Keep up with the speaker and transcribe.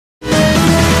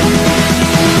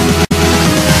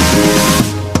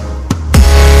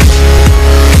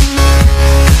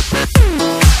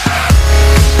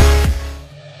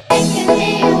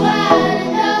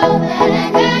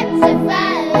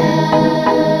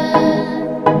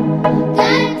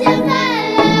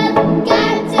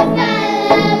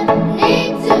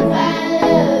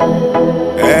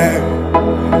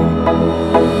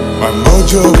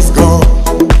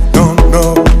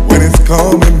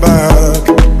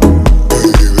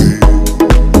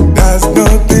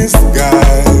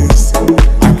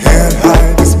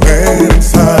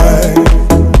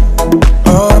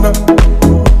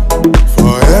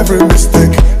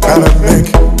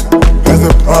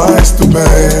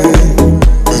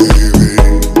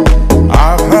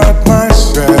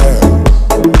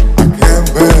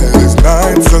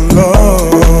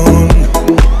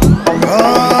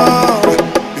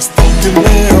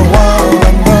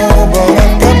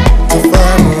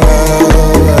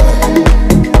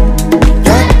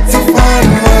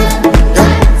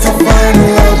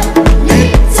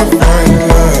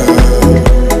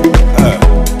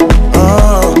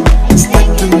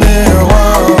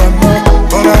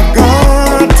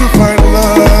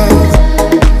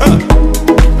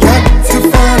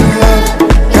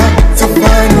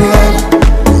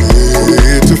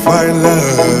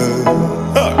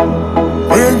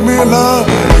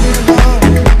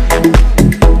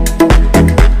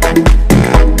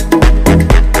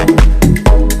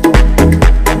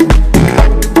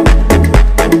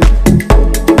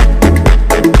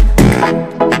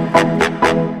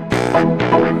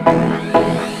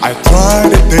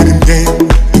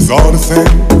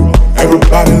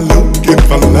Everybody looking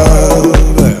for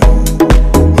love.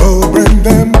 Oh, bring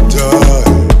them joy,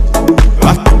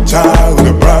 like a child with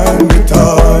a brand new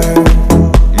toy.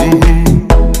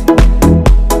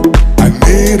 I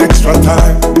need extra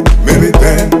time, maybe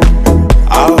then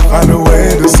I'll find a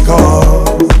way to score.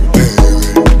 Baby,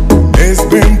 it's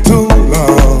been too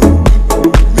long,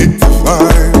 need to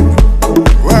find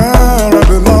where I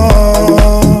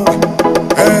belong.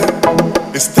 Hey,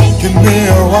 it's taking me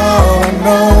a while, I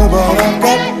know, but I've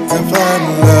got to find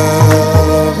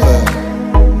love.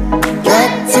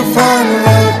 Got to find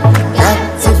love, got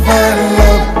to find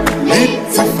love, need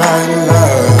to find love.